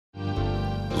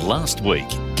Last week,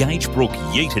 Gage Brook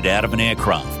yeeted out of an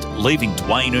aircraft, leaving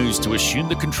Dwayne Ooze to assume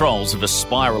the controls of a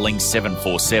spiralling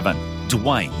 747.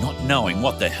 Dwayne, not knowing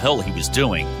what the hell he was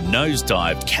doing,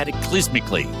 nosedived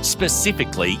cataclysmically,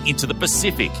 specifically into the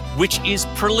Pacific, which is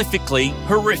prolifically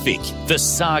horrific. The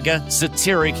saga,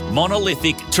 satiric,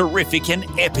 monolithic, terrific and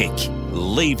epic,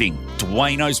 leaving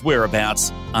Dwayno's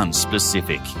whereabouts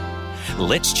unspecific.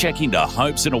 Let's check into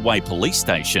Hobes and Away police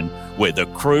station, where the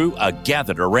crew are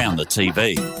gathered around the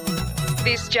TV.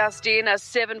 This just in, a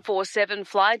 747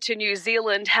 flight to New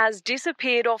Zealand has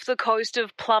disappeared off the coast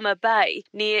of Plummer Bay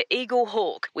near Eagle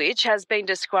Hawk, which has been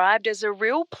described as a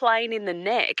real plane in the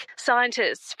neck.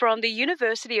 Scientists from the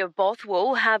University of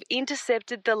Bothwell have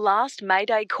intercepted the last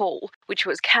Mayday call, which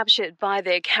was captured by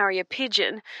their carrier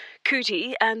pigeon,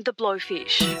 Cootie and the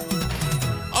Blowfish.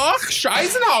 Ach,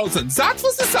 Scheißenhausen, that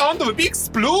was the sound of a big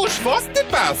sploosh, wasn't it,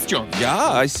 Bastion?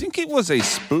 Yeah, I think it was a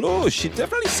sploosh. It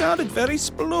definitely sounded very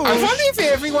sploosh. I wonder if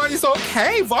everyone is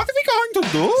okay. What are we going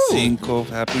to do? Think of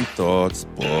happy thoughts,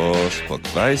 Bosch, but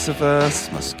vice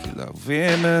versa, muscular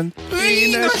women,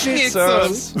 Wiener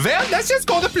Schnitzels. Well, let's just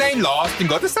go to plane lost and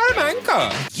go to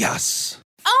Salamanca. Yes.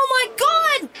 Oh my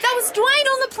God! That was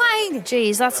Dwayne on the plane!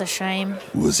 Geez, that's a shame.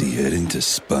 Was he heading to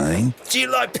Spain? Do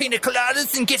you like pina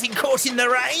coladas and getting caught in the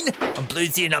rain? I'm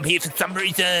Bluesy and I'm here for some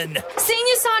reason.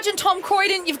 Senior Sergeant Tom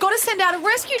Croydon, you've got to send out a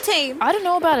rescue team. I don't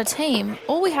know about a team.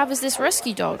 All we have is this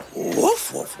rescue dog.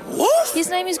 Woof, woof, woof.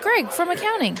 His name is Greg from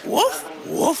accounting. Woof,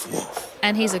 woof, woof.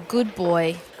 And he's a good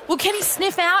boy. Well, can he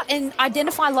sniff out and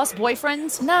identify lost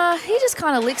boyfriends? Nah, he just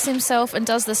kind of licks himself and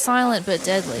does the silent but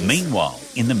deadly. Meanwhile,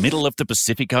 in the middle of the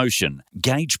Pacific Ocean,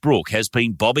 Gage Brook has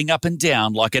been bobbing up and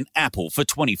down like an apple for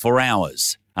 24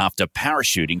 hours. After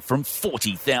parachuting from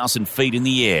 40,000 feet in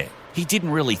the air, he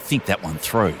didn't really think that one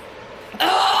through.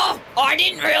 Oh, I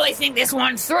didn't really think this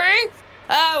one through.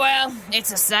 Oh, well,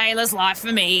 it's a sailor's life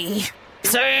for me.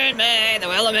 Soon may the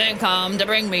Wellerman come to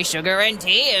bring me sugar and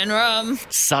tea and rum.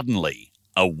 Suddenly,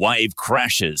 a wave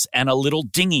crashes and a little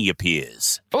dinghy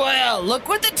appears. Well, look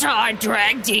what the tide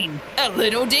dragged in. A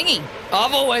little dinghy.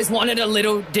 I've always wanted a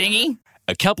little dinghy.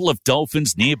 A couple of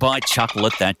dolphins nearby chuckle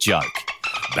at that joke.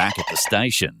 Back at the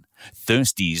station,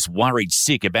 Thirsty's worried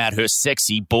sick about her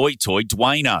sexy boy toy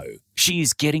Dwayno. She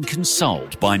is getting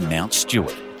consoled by Mount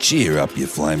Stewart. Cheer up, you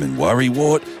flaming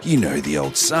worrywart. You know the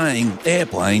old saying,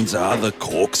 airplanes are the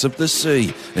corks of the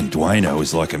sea, and Dwayno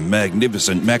is like a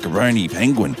magnificent macaroni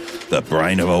penguin, the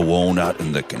brain of a walnut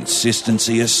and the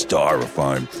consistency of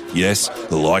styrofoam. Yes,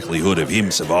 the likelihood of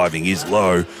him surviving is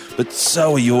low, but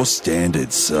so are your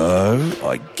standards, so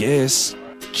I guess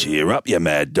cheer up, you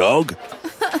mad dog.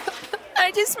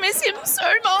 I just miss him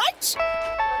so much.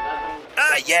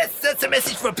 Yes, that's a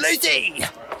message for Bluesy.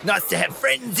 Nice to have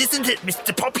friends, isn't it,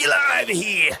 Mr. Popular over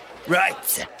here?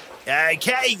 Right.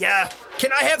 Okay,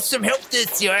 can I have some help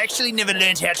this? I actually never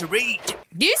learned how to read.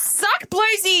 You suck,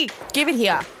 Bluesy. Give it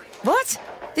here. What?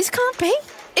 This can't be.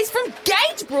 It's from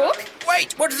Gage Brook.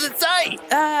 Wait, what does it say?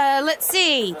 Let's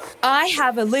see. I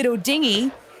have a little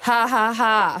dinghy. Ha ha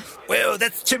ha. Well,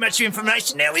 that's too much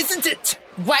information now, isn't it?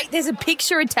 Wait, there's a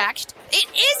picture attached. It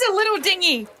is a little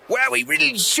dinghy. Wow, we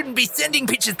really shouldn't be sending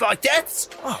pictures like that.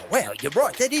 Oh, wow, you're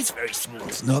right, that is very small.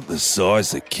 It's not the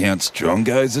size that counts,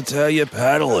 Strongos. It's how you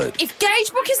paddle it. If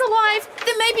Gage Brook is alive,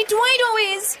 then maybe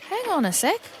Dwayno is. Hang on a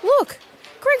sec. Look,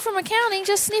 Greg from accounting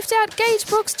just sniffed out Gage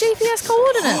Brook's GPS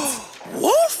coordinates.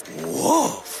 Woof,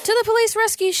 woof. To the police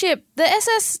rescue ship, the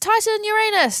SS Titan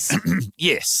Uranus.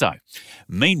 Yes, so,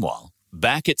 meanwhile,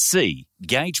 back at sea,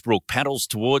 Gage Brook paddles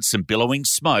towards some billowing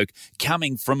smoke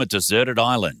coming from a deserted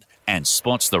island and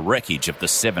spots the wreckage of the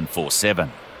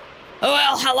 747.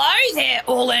 Well, hello there,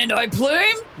 Orlando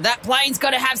Plume. That plane's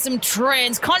got to have some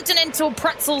transcontinental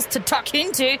pretzels to tuck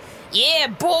into. Yeah,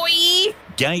 boy.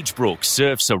 Gage Brook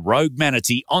surfs a rogue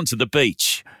manatee onto the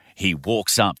beach. He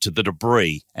walks up to the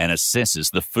debris and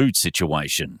assesses the food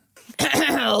situation.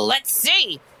 Let's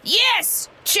see. Yes!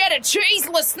 Cheddar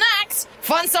cheeseless snacks.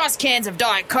 Fun-sized cans of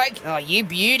Diet Coke. Oh, you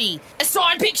beauty. A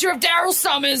signed picture of Daryl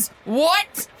Summers.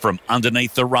 What? From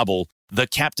underneath the rubble, the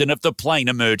captain of the plane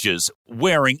emerges,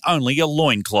 wearing only a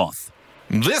loincloth.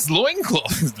 This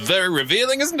loincloth is very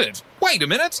revealing, isn't it? Wait a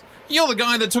minute. You're the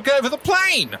guy that took over the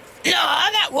plane. No,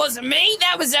 that wasn't me.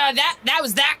 That was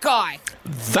that guy.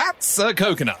 That's a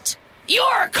coconut.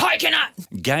 You're a coconut.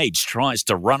 Gage tries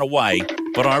to run away,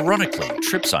 but ironically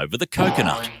trips over the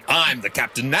coconut. I'm the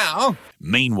captain now.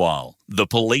 Meanwhile, the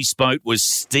police boat was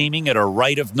steaming at a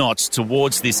rate of knots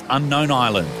towards this unknown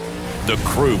island. The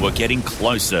crew were getting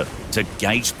closer to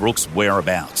Gage Brook's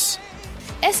whereabouts.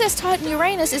 SS Titan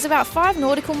Uranus is about 5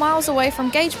 nautical miles away from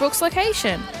Gage Brook's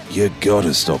location. You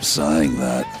gotta stop saying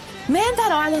that. Man,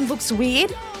 that island looks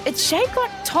weird. It's shaped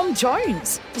like Tom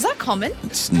Jones. Is that common?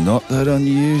 It's not that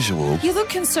unusual, You look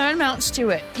concerned, Mount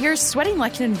Stewart. You're sweating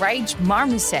like an enraged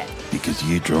marmoset. because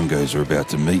you drongos are about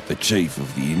to meet the chief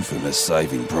of the infamous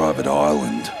Saving Private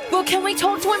Island. Well, can we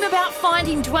talk to him about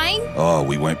finding Dwayne? Oh,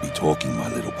 we won't be talking,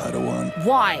 my little Padawan,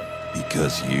 Why?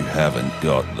 because you haven't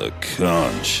got the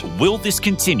conch. Will this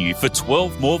continue for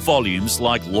 12 more volumes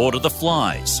like Lord of the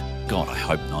Flies? God, I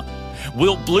hope not.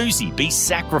 Will Bluesy be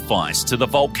sacrificed to the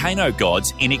volcano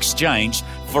gods in exchange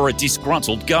for a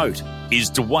disgruntled goat?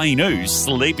 Is Dwayne Ooze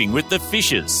sleeping with the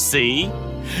fishes? See?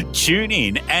 Tune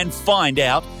in and find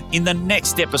out in the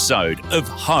next episode of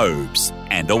Hobes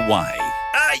and Away.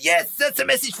 Yes, that's a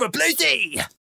message for Bluesy.